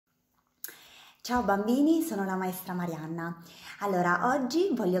Ciao bambini, sono la maestra Marianna. Allora,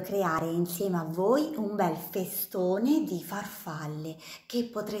 oggi voglio creare insieme a voi un bel festone di farfalle che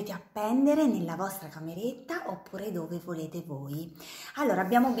potrete appendere nella vostra cameretta oppure dove volete voi. Allora,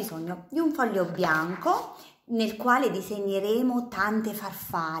 abbiamo bisogno di un foglio bianco nel quale disegneremo tante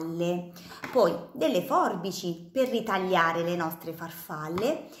farfalle, poi delle forbici per ritagliare le nostre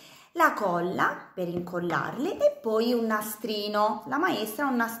farfalle, la colla per incollarle e poi un nastrino. La maestra ha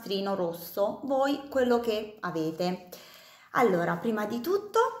un nastrino rosso, voi quello che avete. Allora, prima di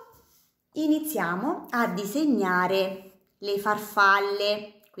tutto iniziamo a disegnare le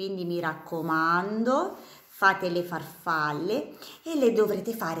farfalle, quindi mi raccomando, fate le farfalle e le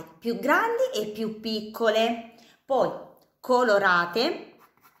dovrete fare più grandi e più piccole. Poi colorate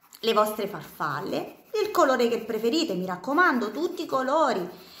le vostre farfalle, il colore che preferite, mi raccomando, tutti i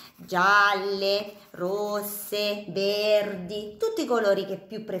colori. Gialle, rosse, verdi, tutti i colori che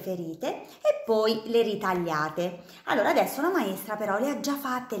più preferite e poi le ritagliate. Allora adesso la maestra però le ha già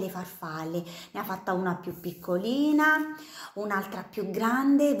fatte le farfalle, ne ha fatta una più piccolina, un'altra più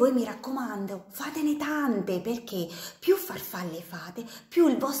grande. Voi mi raccomando, fatene tante perché più farfalle fate, più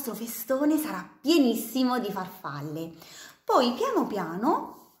il vostro festone sarà pienissimo di farfalle. Poi piano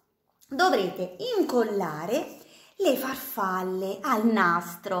piano dovrete incollare le farfalle al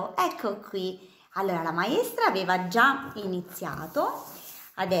nastro, ecco qui. Allora la maestra aveva già iniziato,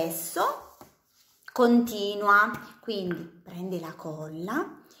 adesso continua, quindi prende la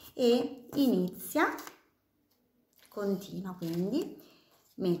colla e inizia, continua, quindi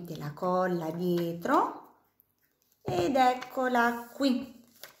mette la colla dietro ed eccola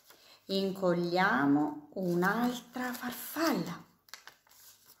qui. Incolliamo un'altra farfalla,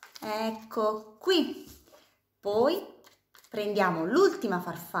 ecco qui. Poi prendiamo l'ultima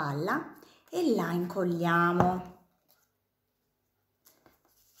farfalla e la incolliamo.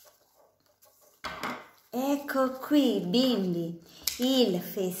 Ecco qui, bimbi, il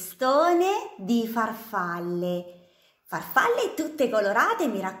festone di farfalle. Farfalle tutte colorate,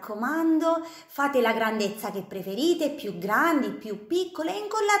 mi raccomando, fate la grandezza che preferite, più grandi, più piccole,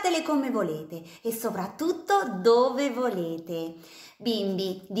 incollatele come volete e soprattutto dove volete.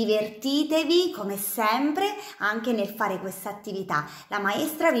 Bimbi, divertitevi come sempre anche nel fare questa attività. La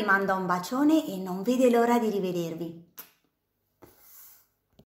maestra vi manda un bacione e non vede l'ora di rivedervi.